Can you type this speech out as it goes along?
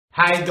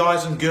Hey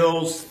guys and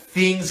girls,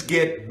 things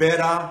get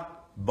better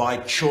by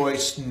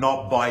choice,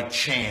 not by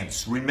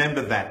chance.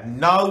 Remember that.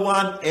 No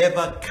one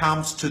ever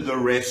comes to the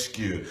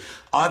rescue.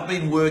 I've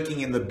been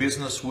working in the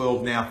business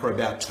world now for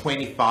about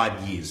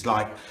 25 years.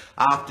 Like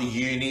after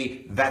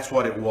uni, that's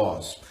what it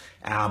was.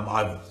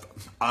 I've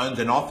owned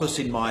an office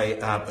in my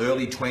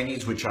early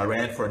 20s, which I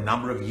ran for a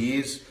number of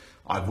years.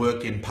 I've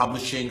worked in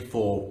publishing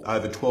for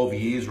over 12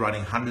 years,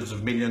 running hundreds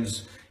of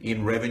millions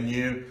in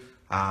revenue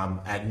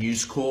at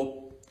News Corp.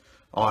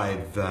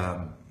 I've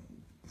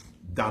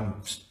done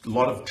a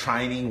lot of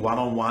training,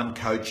 one-on-one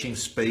coaching,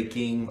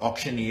 speaking,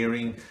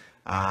 auctioneering,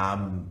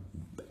 and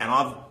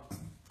I've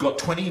got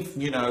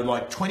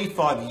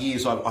 25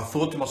 years. I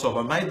thought to myself,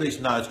 I made these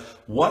notes,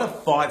 what are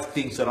 5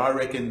 things that I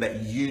reckon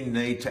that you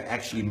need to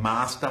actually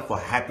master for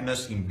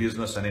happiness in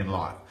business and in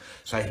life?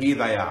 So here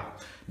they are.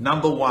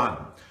 Number 1,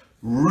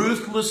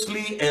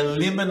 ruthlessly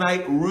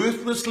eliminate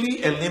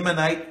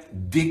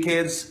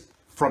dickheads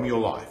from your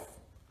life.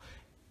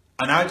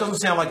 I know it doesn't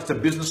sound like it's a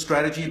business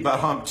strategy,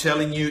 but I'm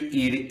telling you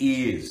it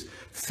is.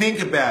 Think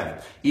about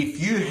it.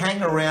 If you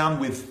hang around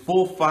with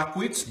 4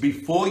 fuckwits,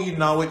 before you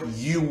know it,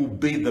 you will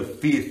be the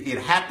 5th. It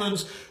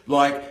happens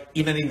like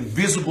in an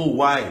invisible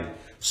way.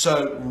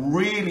 So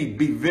really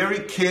be very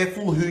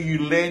careful who you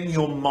lend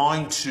your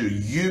mind to.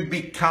 You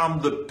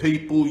become the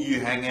people you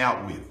hang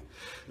out with.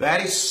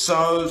 That is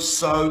so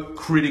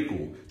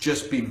critical.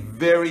 Just be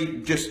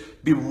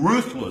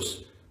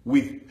ruthless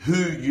with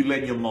who you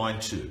lend your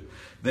mind to.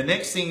 The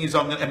next thing is,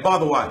 and by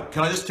the way,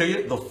 can I just tell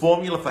you, the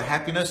formula for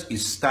happiness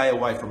is stay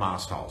away from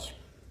assholes.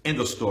 End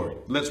of story.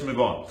 Let's move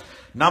on.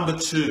 Number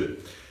 2,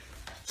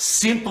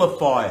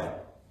 simplify it.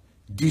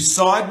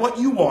 Decide what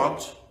you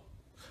want,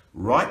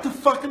 write the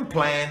fucking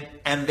plan,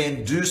 and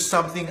then do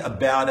something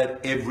about it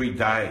every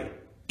day.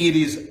 It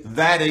is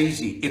that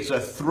easy. It's a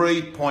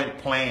 3-point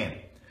plan.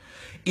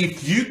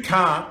 If you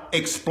can't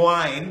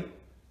explain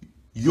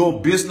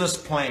your business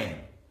plan,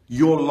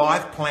 your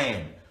life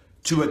plan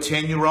to a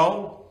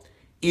 10-year-old,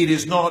 it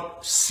is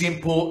not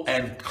simple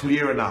and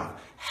clear enough.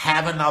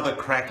 Have another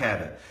crack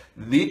at it.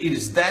 It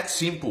is that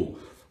simple.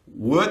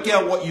 Work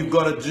out what you've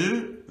got to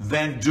do,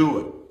 then do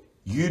it.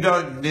 You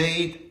don't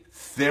need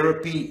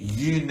therapy,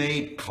 you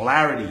need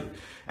clarity.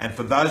 And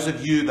for those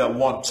of you that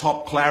want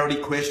top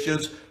clarity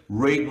questions,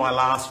 read my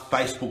last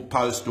Facebook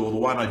post or the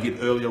one I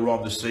did earlier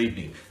on this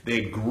evening.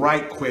 They're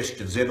great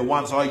questions. They're the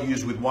ones I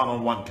use with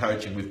one-on-one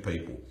coaching with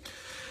people.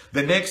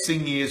 The next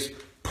thing is,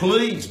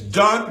 please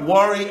don't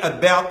worry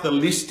about the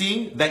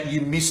listing that you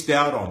missed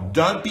out on.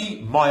 Don't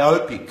be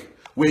myopic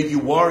where you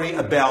worry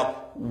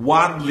about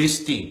one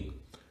listing.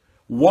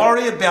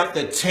 Worry about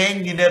the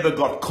 10 you never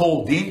got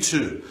called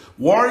into.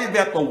 Worry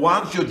about the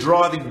ones you're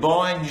driving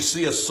by and you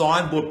see a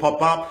signboard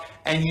pop up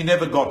and you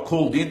never got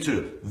called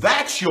into.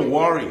 That's your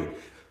worry.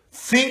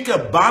 Think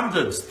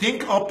abundance,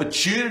 think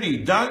opportunity,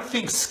 don't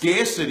think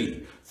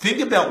scarcity. Think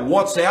about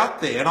what's out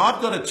there. And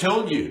I've got to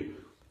tell you,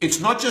 it's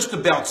not just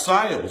about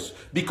sales,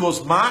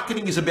 because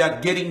marketing is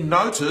about getting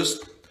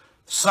noticed.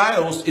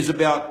 Sales is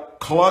about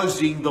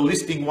closing the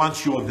listing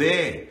once you're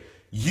there.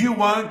 You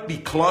won't be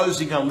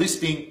closing a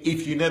listing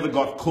if you never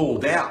got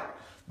called out.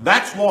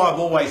 That's why I've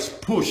always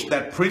pushed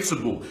that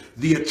principle,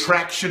 the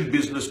attraction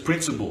business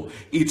principle.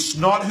 It's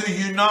not who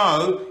you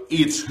know,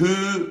 it's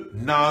who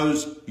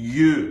knows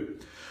you.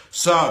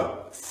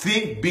 So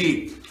think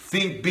big,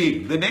 think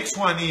big. The next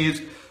one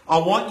is, I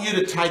want you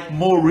to take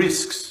more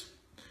risks.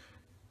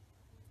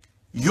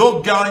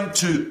 You're going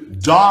to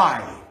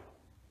die.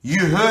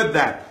 You heard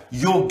that.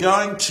 You're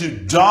going to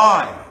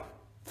die.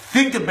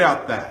 Think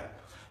about that.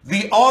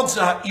 The odds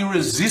are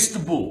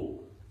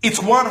irresistible. It's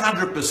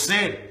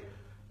 100%.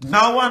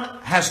 No one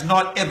has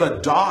not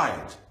ever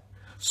died.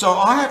 So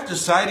I have to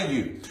say to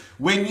you,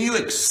 when you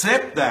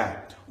accept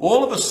that,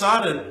 all of a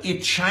sudden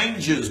it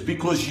changes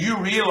because you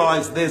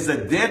realize there's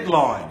a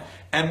deadline.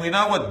 And we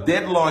know what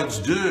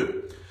deadlines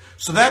do.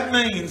 So that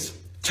means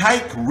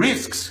take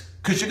risks,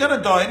 because you're going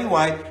to die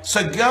anyway,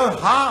 so go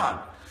hard.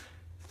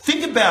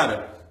 Think about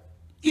it.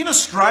 In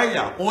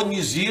Australia or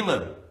New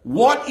Zealand,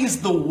 what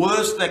is the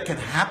worst that can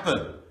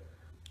happen?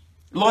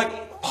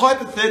 Like,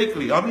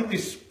 hypothetically, I'm in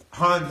this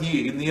home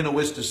here in the inner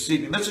west of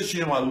Sydney. Let's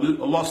assume I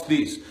lost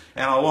this,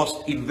 and I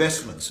lost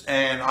investments,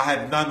 and I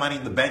had no money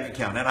in the bank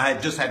account, and I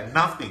had just had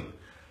nothing.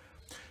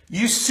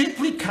 You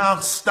simply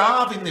can't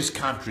starve in this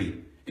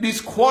country. It is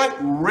quite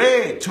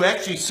rare to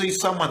actually see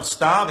someone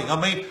starving. I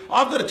mean,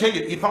 I've got to tell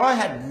you, if I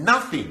had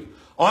nothing,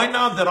 I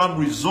know that I'm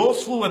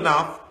resourceful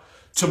enough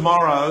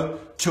tomorrow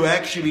to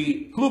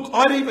actually, look,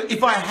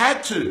 if I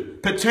had to,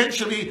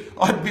 potentially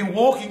I'd be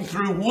walking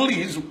through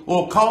Woolies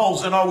or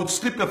Coles and I would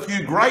slip a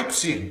few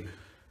grapes in.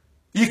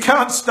 You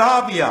can't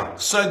starve here,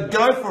 so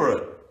go for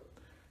it.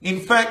 In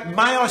fact,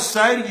 may I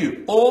say to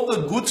you, all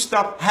the good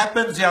stuff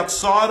happens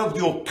outside of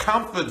your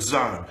comfort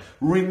zone.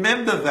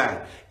 Remember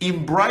that.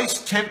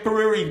 Embrace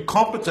temporary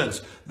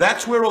incompetence.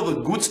 That's where all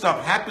the good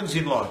stuff happens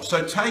in life.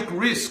 So take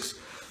risks.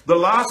 The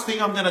last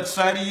thing I'm going to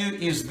say to you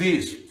is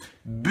this.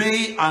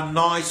 Be a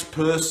nice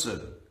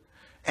person.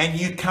 And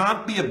you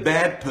can't be a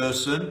bad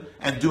person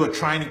and do a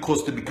training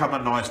course to become a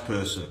nice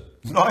person.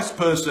 Nice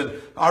person,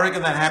 I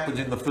reckon that happens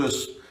in the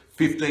first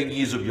 15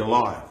 years of your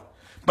life.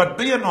 But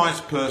be a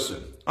nice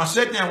person. I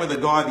sat down with a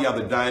guy the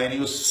other day and he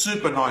was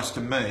super nice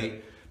to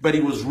me, but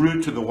he was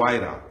rude to the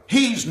waiter.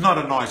 He's not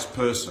a nice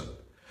person.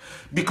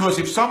 Because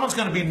if someone's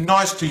going to be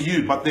nice to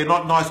you, but they're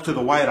not nice to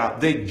the waiter,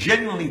 they're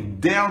genuinely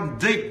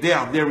deep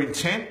down, their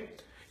intent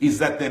is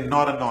that they're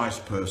not a nice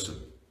person.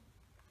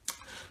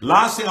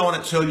 Last thing I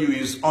want to tell you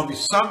is on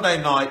this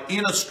Sunday night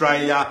in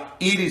Australia,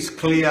 it is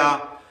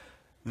clear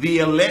the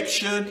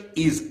election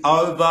is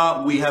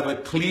over. We have a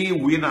clear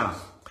winner.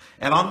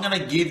 And I'm going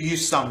to give you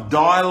some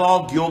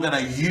dialogue you're going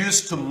to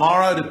use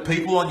tomorrow to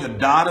people on your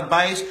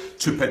database,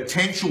 to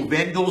potential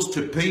vendors,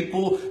 to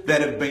people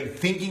that have been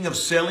thinking of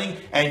selling.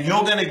 And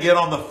you're going to get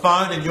on the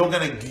phone and you're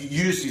going to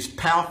use this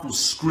powerful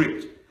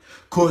script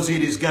because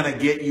it is going to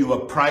get you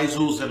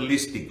appraisals and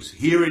listings.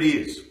 Here it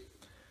is.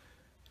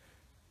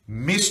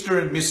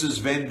 Mr. and Mrs.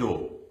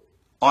 Vendor,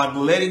 I'm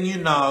letting you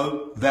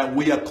know that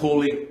we are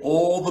calling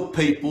all the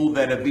people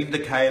that have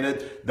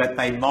indicated that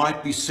they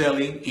might be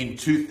selling in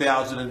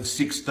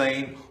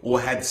 2016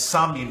 or had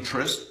some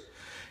interest.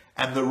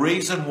 And the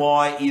reason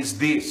why is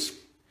this.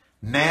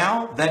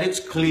 Now that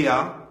it's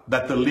clear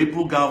that the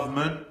Liberal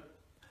government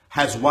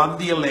has won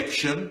the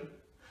election,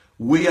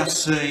 we are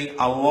seeing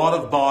a lot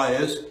of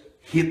buyers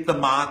hit the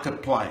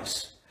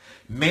marketplace.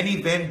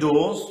 Many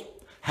vendors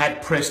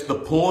had pressed the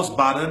pause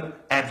button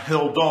and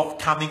held off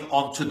coming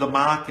onto the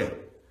market.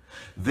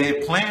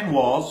 Their plan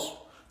was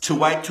to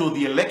wait till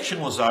the election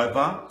was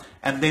over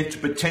and then to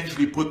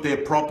potentially put their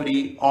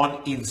property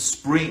on in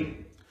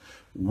spring.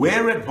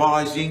 We're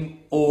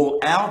advising all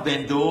our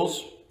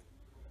vendors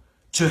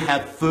to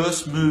have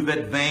first move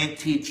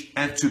advantage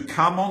and to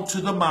come onto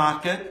the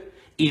market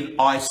in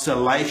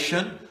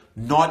isolation,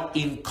 not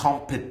in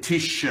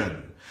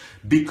competition.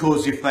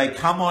 Because if they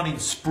come on in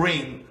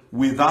spring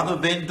with other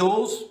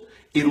vendors,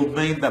 it'll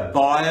mean that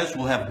buyers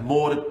will have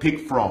more to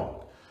pick from.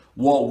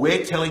 What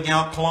we're telling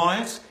our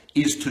clients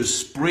is to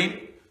sprint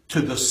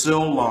to the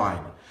sell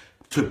line,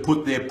 to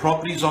put their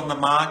properties on the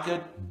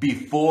market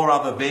before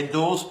other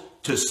vendors,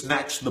 to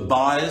snatch the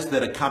buyers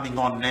that are coming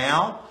on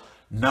now,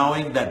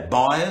 knowing that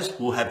buyers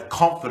will have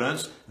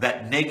confidence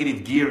that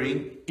negative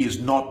gearing is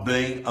not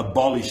being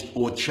abolished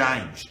or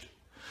changed.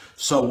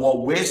 So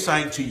what we're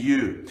saying to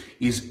you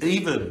is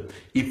even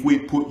if we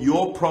put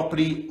your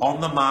property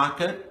on the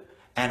market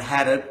and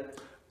had it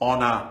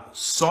on a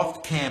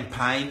soft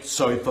campaign,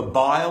 so if a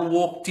buyer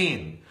walked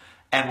in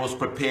and was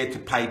prepared to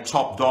pay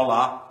top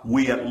dollar,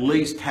 we at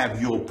least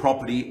have your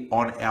property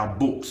on our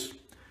books.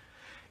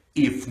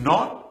 If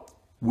not,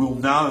 we'll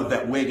know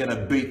that we're going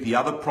to beat the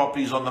other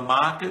properties on the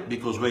market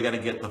because we're going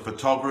to get the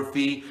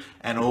photography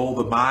and all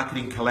the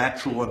marketing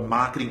collateral and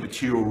marketing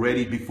material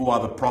ready before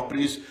other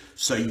properties.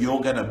 So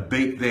you're going to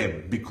beat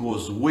them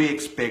because we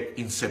expect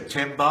in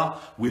September,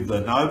 with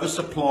an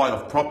oversupply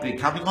of property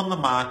coming on the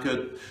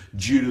market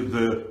due to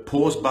the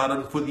pause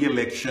button for the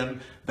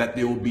election, that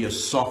there will be a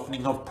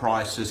softening of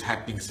prices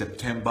happening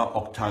September,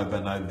 October,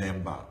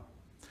 November.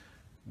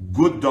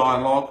 Good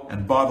dialogue.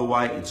 And by the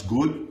way, it's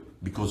good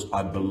because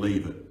I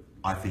believe it.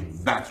 I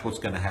think that's what's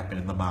going to happen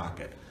in the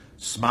market.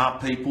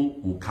 Smart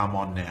people will come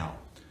on now.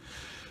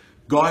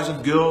 Guys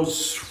and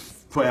girls,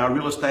 for our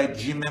real estate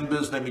gym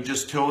members, let me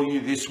just tell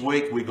you this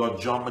week we got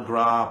John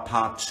McGrath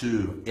part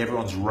 2.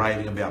 Everyone's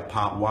raving about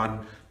part 1.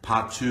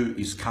 Part 2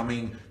 is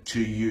coming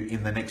to you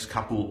in the next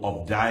couple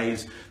of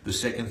days. The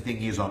second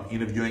thing is I'm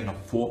interviewing a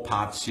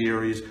 4-part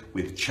series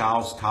with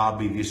Charles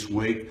Tarby this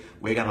week.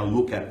 We're going to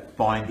look at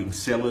finding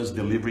sellers,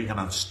 delivering an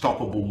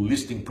unstoppable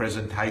listing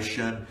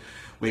presentation.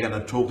 We're going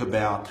to talk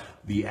about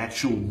the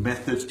actual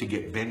methods to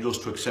get vendors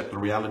to accept the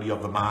reality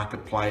of the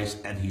marketplace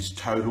and his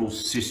total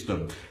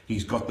system.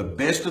 He's got the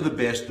best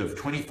of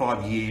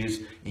 25 years,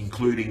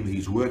 including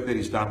his work that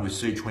he's done with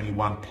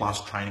C21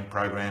 Plus training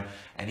program,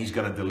 and he's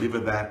going to deliver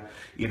that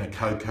in a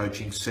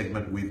co-coaching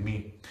segment with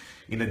me.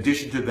 In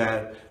addition to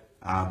that,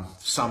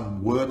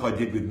 some work I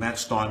did with Matt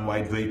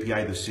Steinway,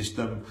 VPA the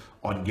system,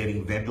 on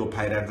getting vendor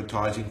paid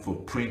advertising for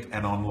print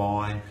and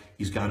online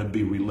is going to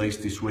be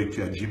released this week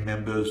to our gym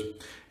members.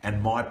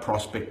 And My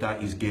Prospector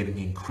is getting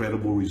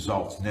incredible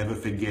results. Never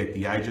forget,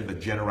 the agent that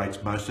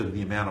generates most of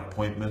the amount of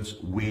appointments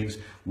wins.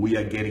 We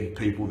are getting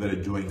people that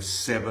are doing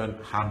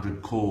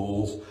 700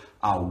 calls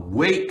a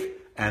week,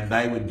 and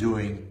they were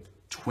doing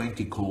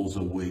 20 calls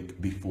a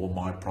week before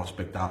My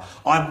Prospector.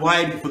 I'm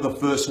waiting for the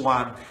first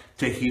one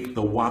to hit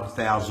the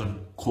 1,000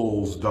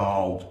 calls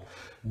dialed.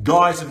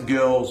 Guys and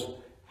girls,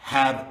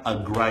 have a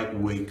great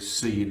week.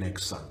 See you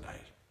next Sunday.